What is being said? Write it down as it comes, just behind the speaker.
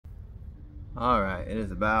All right, it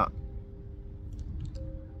is about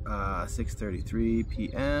 6:33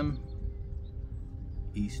 p.m.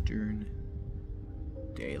 Eastern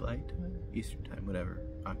Daylight Time, Eastern Time, whatever.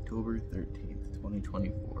 October 13th,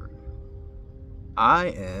 2024. I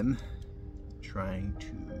am trying to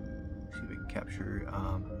see if I can capture.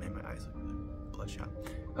 Man, my eyes look bloodshot.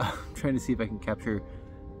 I'm trying to see if I can capture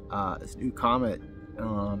this new comet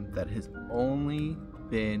that has only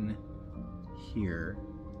been here.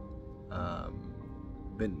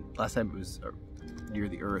 Last time it was near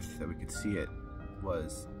the Earth that we could see it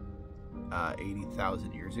was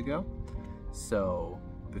 80,000 years ago. So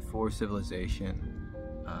before civilization,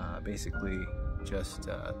 basically just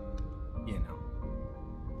you know,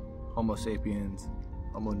 Homo sapiens,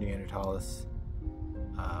 Homo Neanderthastul,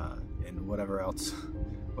 and whatever else,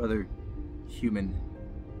 other humanoid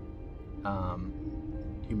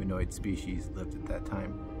species lived at that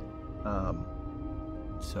time.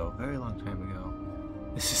 So a very long time ago.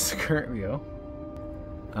 This is the current view.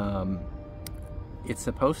 It's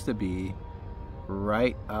supposed to be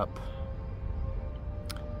right up,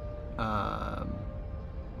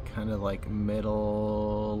 kind of like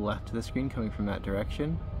middle left of the screen, coming from that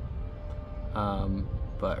direction.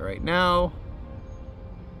 But right now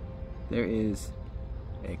there is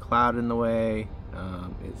a cloud in the way.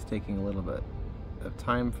 It's taking a little bit of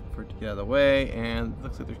time for it to get out of the way, and it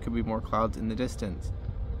looks like there could be more clouds in the distance.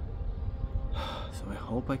 So I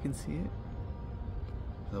hope I can see it.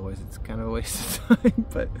 Otherwise it's kind of a waste of time,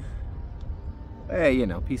 but hey, you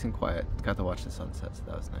know, peace and quiet. Got to watch the sunset, so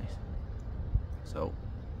that was nice. So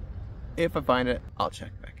if I find it, I'll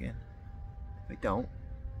check back in. If I don't,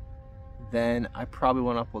 then I probably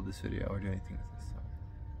won't upload this video or do anything with this, so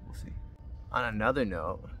we'll see. On another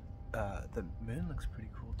note, the moon looks pretty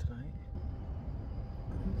cool tonight.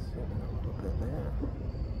 Let's see a little bit there.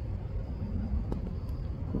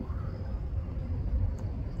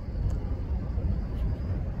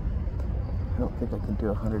 I don't think I can do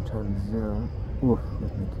 100 times zoom with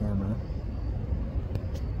my camera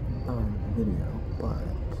on video, but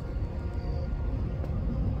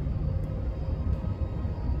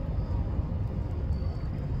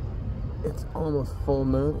it's almost full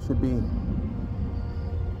moon. It should be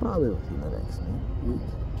probably within the next week.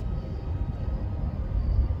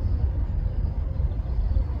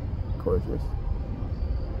 Gorgeous.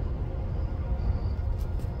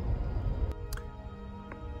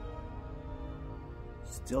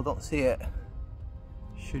 Still don't see it.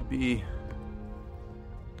 Should be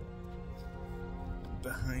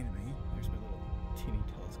behind me. There's my little teeny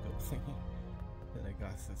telescope thingy that I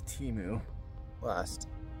got off Temu last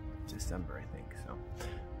December, I think. So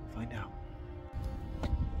we'll find out.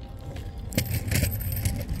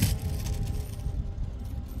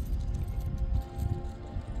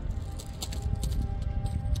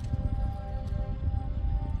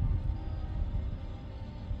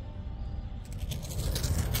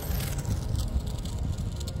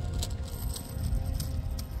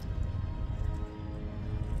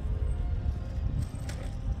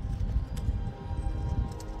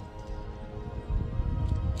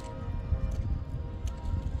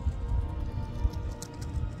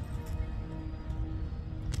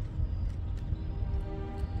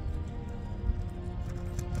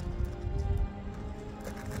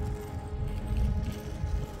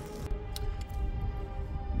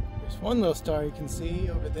 One little star you can see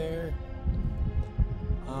over there.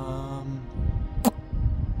 I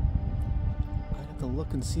have to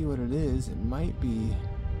look and see what it is. It might be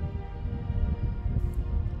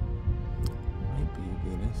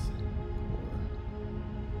Venus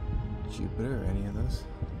or Jupiter or any of those.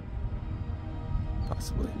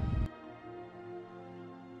 Possibly.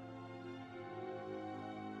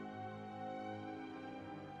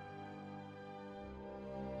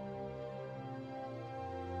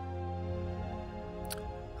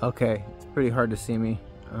 Okay, it's pretty hard to see me,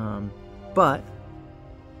 but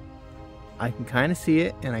I can kind of see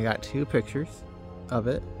it, and I got 2 pictures of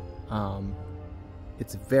it.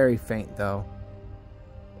 It's very faint though.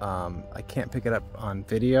 I can't pick it up on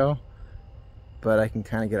video, but I can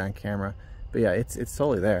kind of get on camera. But yeah, it's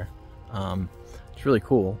totally there. It's really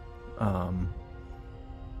cool. I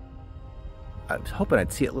was hoping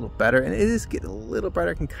I'd see it a little better, and it is getting a little better.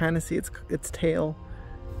 I can kind of see its tail,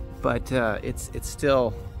 but it's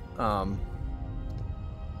still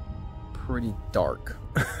pretty dark.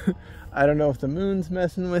 I don't know if the moon's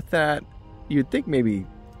messing with that. You'd think maybe,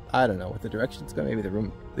 I don't know what the direction's going. Maybe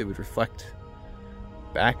they would reflect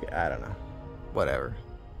back. I don't know. Whatever.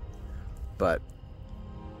 But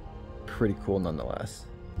pretty cool nonetheless.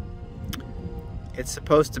 It's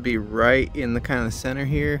supposed to be right in the kind of center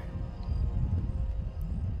here.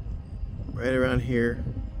 right around here.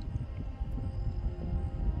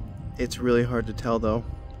 It's really hard to tell though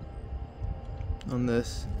on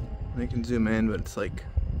this. I can zoom in, but it's like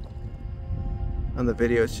on the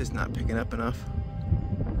video it's just not picking up enough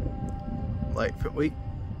light. Wait,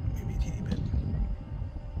 maybe a teeny bit.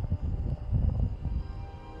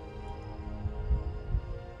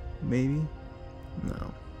 Maybe?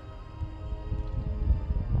 No.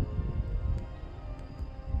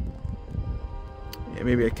 Yeah,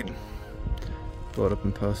 maybe I can blow it up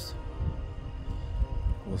in post.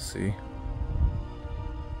 We'll see.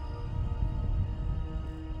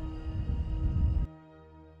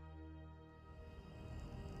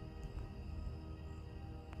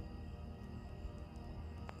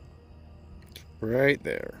 Right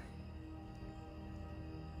there.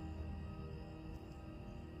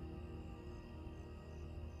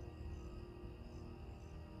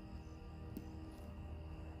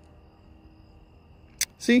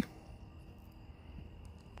 See?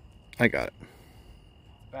 I got it.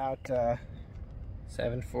 About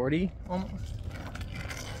 7:40 almost.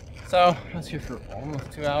 So I was here for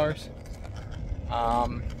almost 2 hours. I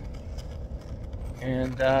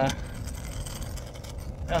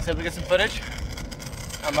was able to get some footage.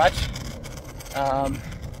 Not much. A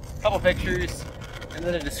couple pictures, and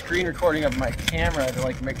then a screen recording of my camera to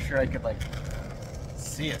like make sure I could like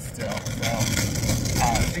see it still.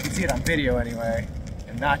 So you can see it on video anyway,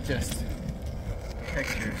 and not just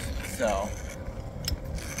pictures. So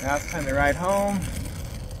now it's time to ride home,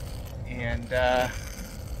 and in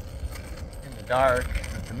the dark,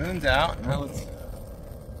 but the moon's out. Now it's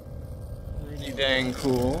pretty dang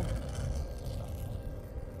cool.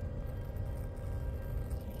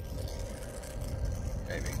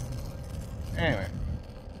 Maybe. Anyway,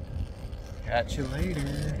 catch you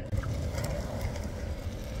later.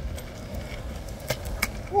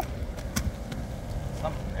 Woo.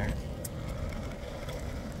 Something there.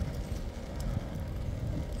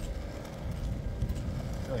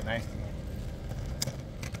 Really nice.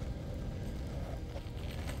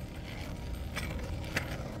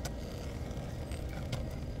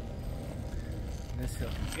 This hill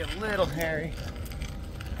can get a little hairy.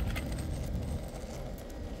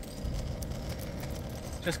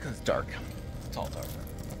 Just because it's dark. It's all dark.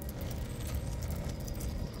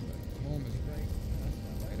 Home is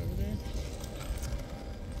right over there.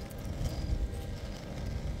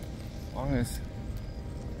 As long as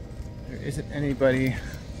there isn't anybody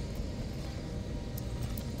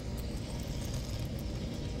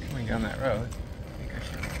coming down that road, I think I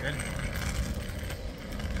should be good.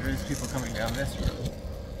 There is people coming down this road.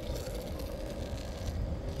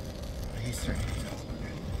 But he's turning himself.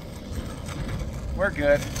 We're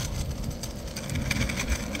good.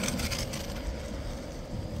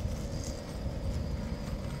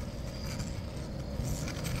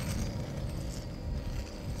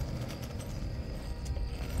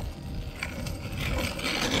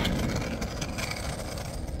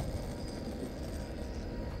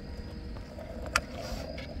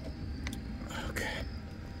 Okay.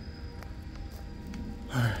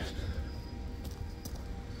 All right.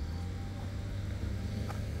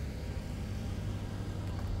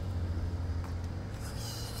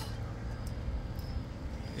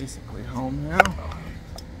 Basically home now.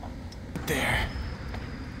 There.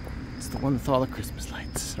 It's the one with all the Christmas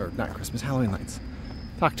lights. Or not Christmas, Halloween lights.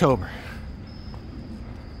 It's October.